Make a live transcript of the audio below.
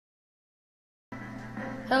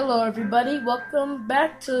Hello everybody, welcome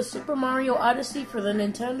back to Super Mario Odyssey for the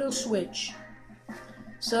Nintendo Switch.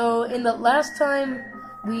 So in the last time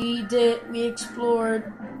we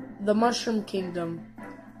explored the Mushroom Kingdom.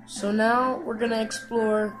 So now we're gonna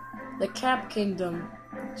explore the Cap Kingdom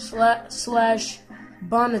slash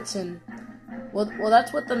Bonneton. Well,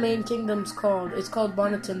 that's what the main kingdom's called. It's called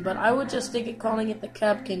Bonneton, but I would just stick it calling it the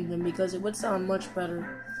Cap Kingdom because it would sound much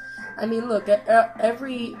better. I mean, look,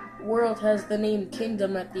 every world has the name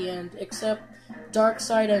Kingdom at the end, except Dark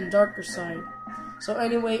Side and Darker Side. So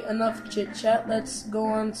anyway, enough chit-chat, let's go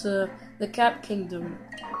on to the Cap Kingdom.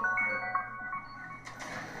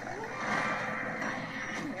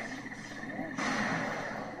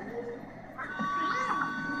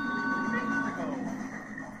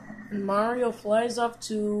 And Mario flies off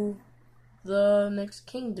to the next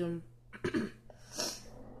kingdom.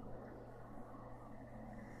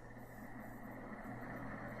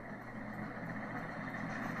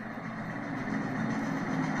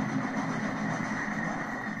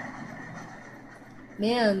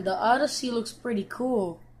 Man, the Odyssey looks pretty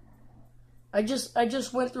cool. I just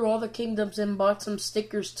went through all the kingdoms and bought some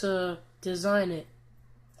stickers to design it.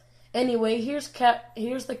 Anyway, here's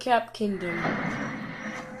the Cap Kingdom.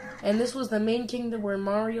 And this was the main kingdom where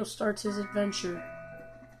Mario starts his adventure.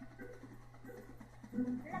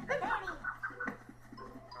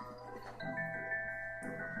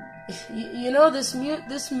 You know, this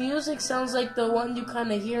music sounds like the one you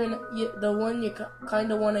kind of hear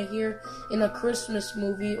kind of want to hear in a Christmas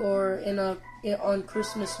movie or on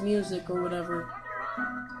Christmas music or whatever.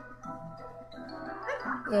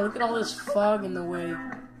 Yeah, look at all this fog in the way.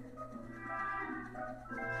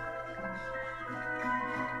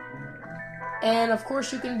 And of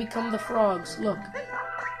course you can become the frogs. Look.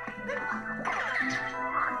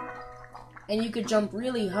 And you could jump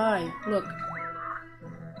really high. Look.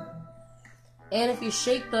 And if you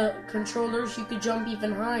shake the controllers, you could jump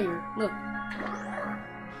even higher. Look.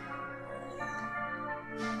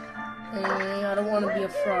 And I don't want to be a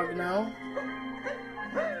frog now.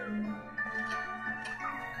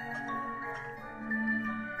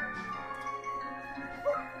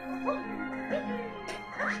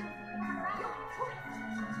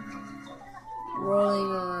 Rolling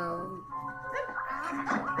around.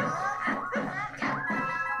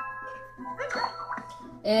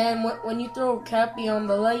 And when you throw Cappy on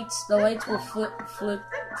the lights will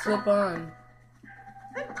flip on.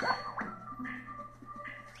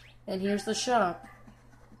 And here's the shop.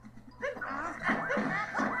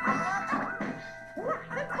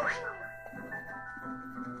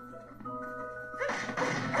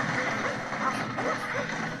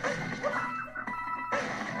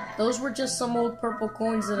 Those were just some old purple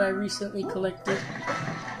coins that I recently collected.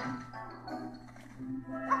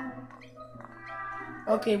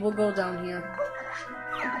 Okay, we'll go down here.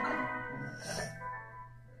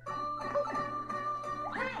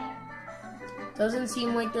 Doesn't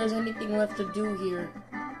seem like there's anything left to do here.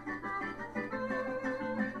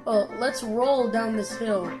 Oh, let's roll down this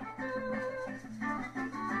hill.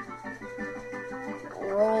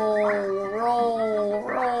 Roll, roll,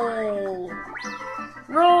 roll.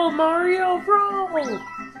 Roll, Mario, roll!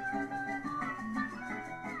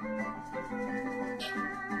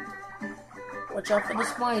 Watch out for the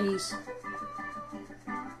spinies.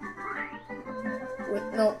 Wait,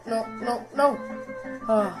 no.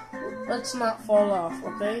 Let's not fall off,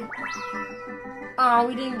 okay? Ah,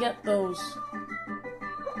 we didn't get those.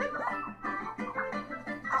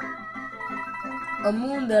 A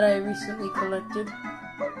moon that I recently collected.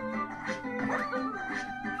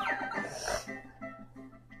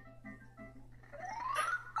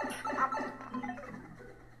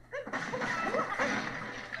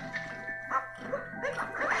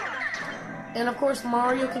 And of course,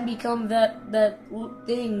 Mario can become that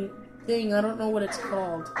thing. I don't know what it's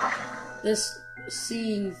called. This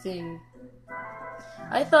seeing thing.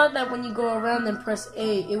 I thought that when you go around and press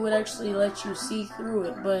A, it would actually let you see through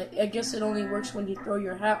it, but I guess it only works when you throw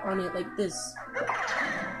your hat on it like this.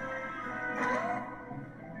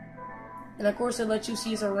 And of course, it lets you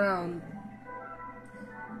see around.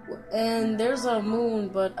 And there's a moon,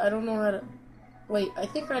 but I don't know how to. Wait, I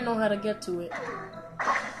think I know how to get to it.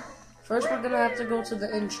 First, we're gonna have to go to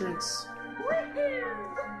the entrance.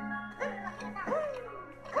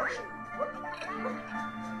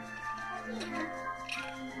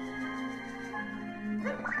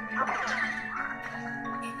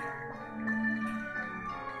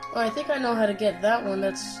 Oh, I think I know how to get that one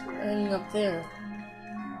that's hanging up there.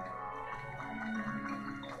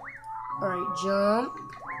 Alright, jump.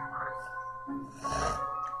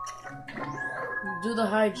 Do the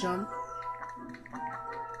high jump.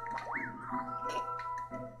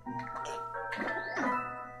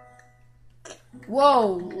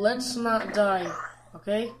 Whoa, let's not die,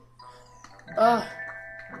 okay? Yeah,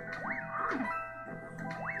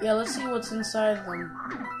 let's see what's inside them.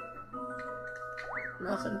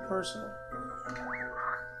 Nothing personal.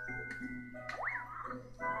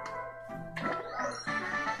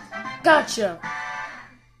 Gotcha!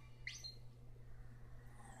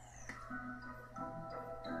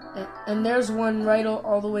 And there's one right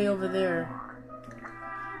all the way over there.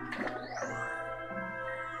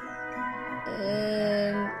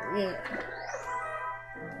 And yeah.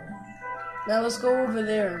 Now let's go over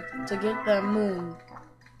there to get that moon.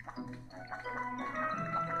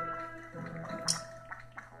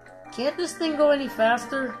 Can't this thing go any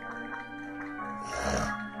faster?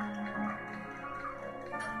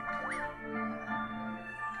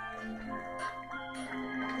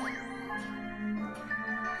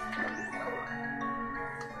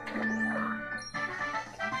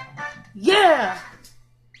 Yeah!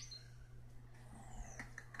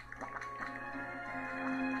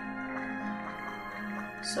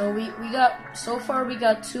 So so far we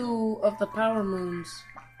got 2 of the power moons.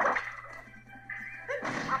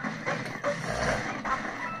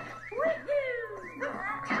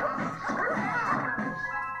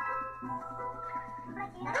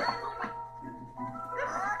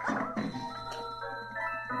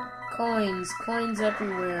 Coins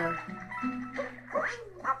everywhere.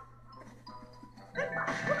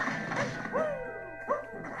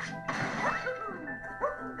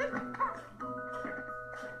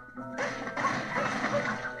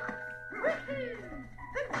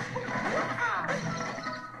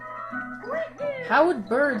 How would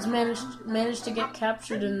birds manage to get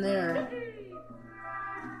captured in there?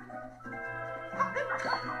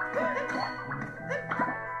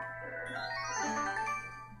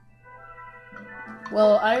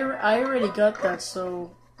 Well, I already got that,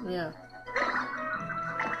 so yeah.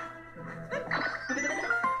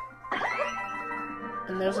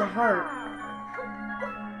 And there's a heart.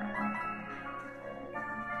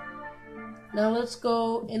 Now let's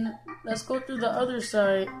go through the other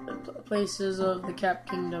side places of the Cap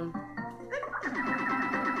Kingdom.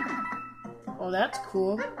 Oh, that's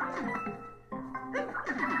cool.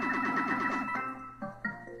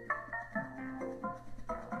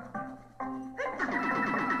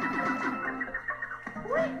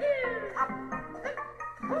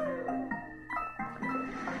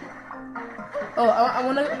 Oh,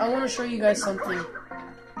 I wanna show you guys something.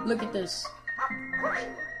 Look at this.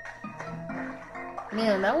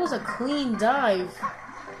 Man, that was a clean dive.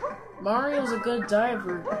 Mario's a good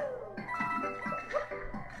diver.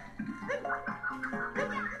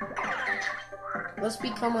 Let's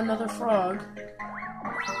become another frog.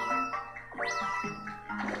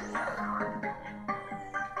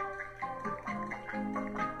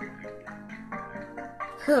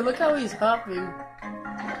 Look how he's hopping.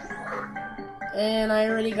 And I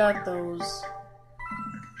already got those.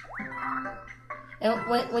 And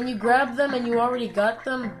when you grab them and you already got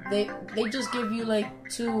them, they just give you like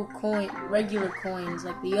 2 regular coins,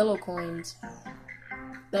 like the yellow coins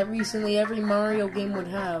that recently every Mario game would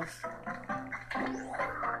have.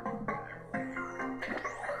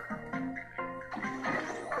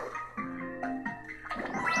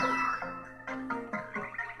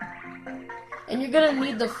 And you're gonna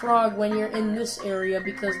need the frog when you're in this area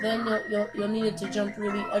because then you'll need it to jump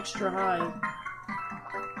really extra high.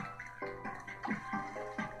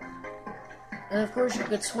 And of course you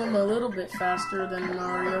could swim a little bit faster than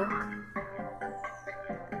Mario.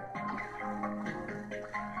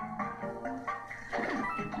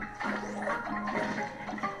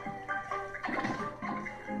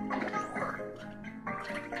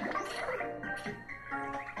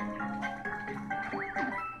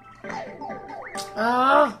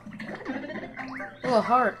 Ah! Oh, a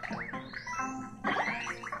heart.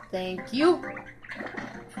 Thank you.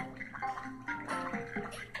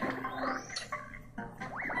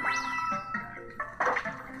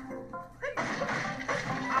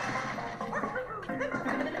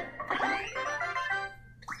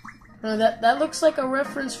 That looks like a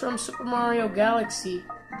reference from Super Mario Galaxy.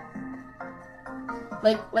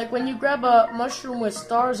 Like when you grab a mushroom with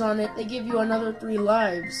stars on it, they give you another 3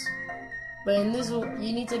 lives. But in this,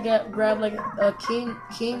 you need to grab like a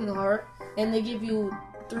king heart, and they give you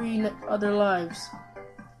 3 other lives.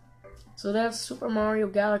 So that's Super Mario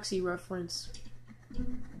Galaxy reference.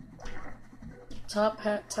 Top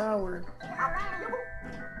Hat Tower.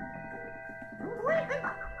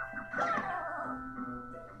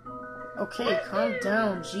 Okay, calm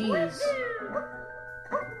down, jeez.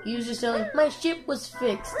 He was just yelling, my ship was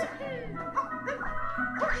fixed.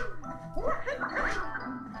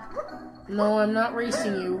 No, I'm not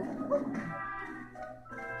racing you.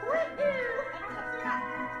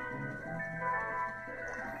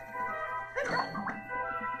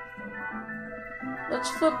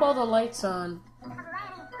 flip all the lights on.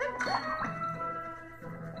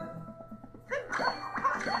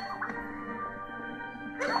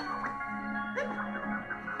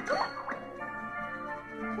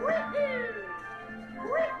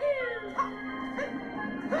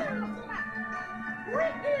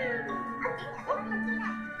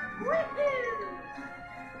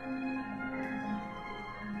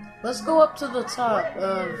 Let's go up to the top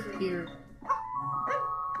of here.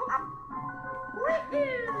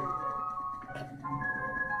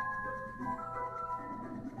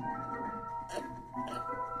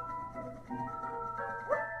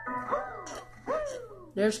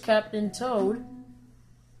 There's Captain Toad.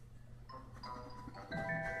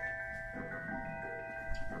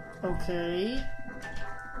 Okay.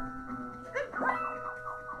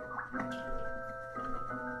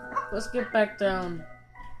 Let's get back down.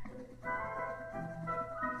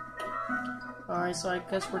 Alright, so I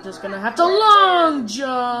guess we're just gonna have to long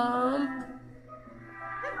jump!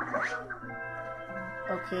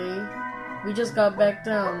 Okay. We just got back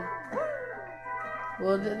down.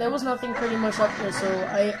 Well, there was nothing pretty much up there, so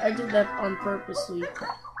I did that on purposely.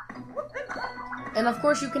 And of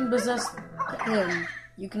course you can possess him.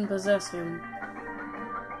 You can possess him.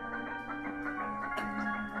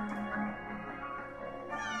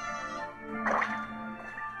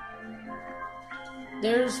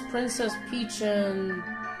 There's Princess Peach and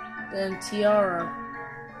Tiara.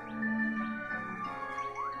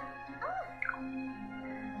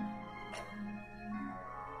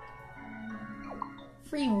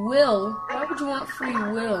 Free will? Why would you want free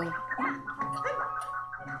will?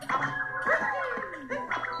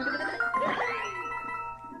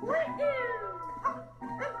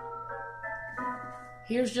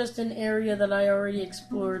 Here's just an area that I already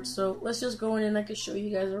explored, so let's just go in and I can show you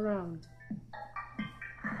guys around.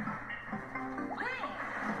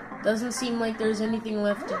 Doesn't seem like there's anything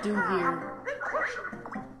left to do here.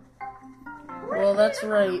 Well, that's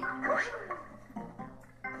right.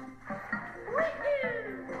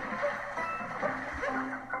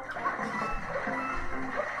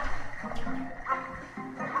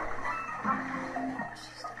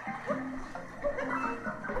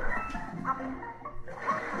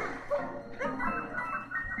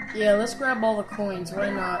 Yeah, let's grab all the coins,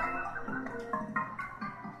 why not?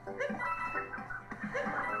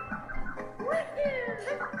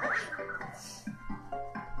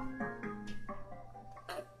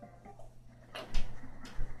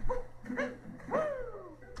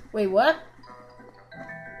 Wait, what?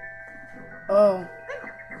 Oh.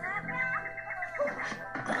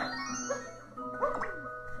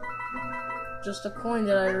 Just a coin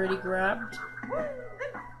that I already grabbed.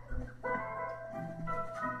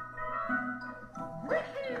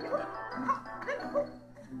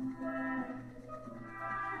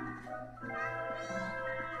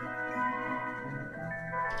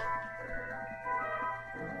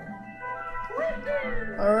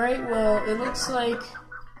 Alright, well, it looks like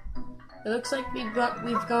we've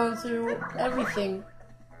gone through everything.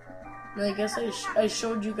 And I guess I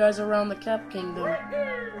showed you guys around the Cap Kingdom.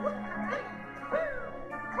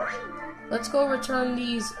 Let's go return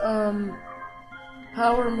these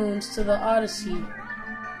power moons to the Odyssey.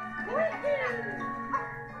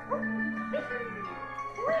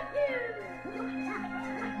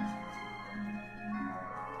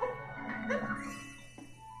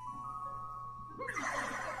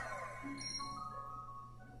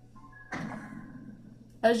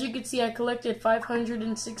 As you can see, I collected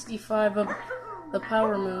 565 of the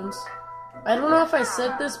power moons. I don't know if I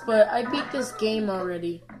said this, but I beat this game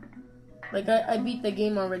already. Like, I beat the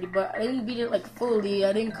game already, but I didn't beat it, like, fully.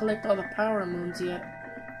 I didn't collect all the power moons yet.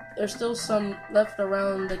 There's still some left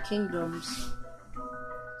around the kingdoms.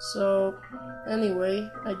 So, anyway,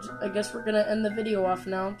 I guess we're gonna end the video off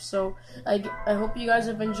now. So, I hope you guys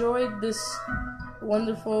have enjoyed this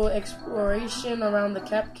wonderful exploration around the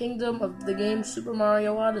Cap Kingdom of the game Super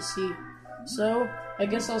Mario Odyssey. So, I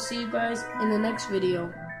guess I'll see you guys in the next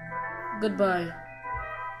video. Goodbye.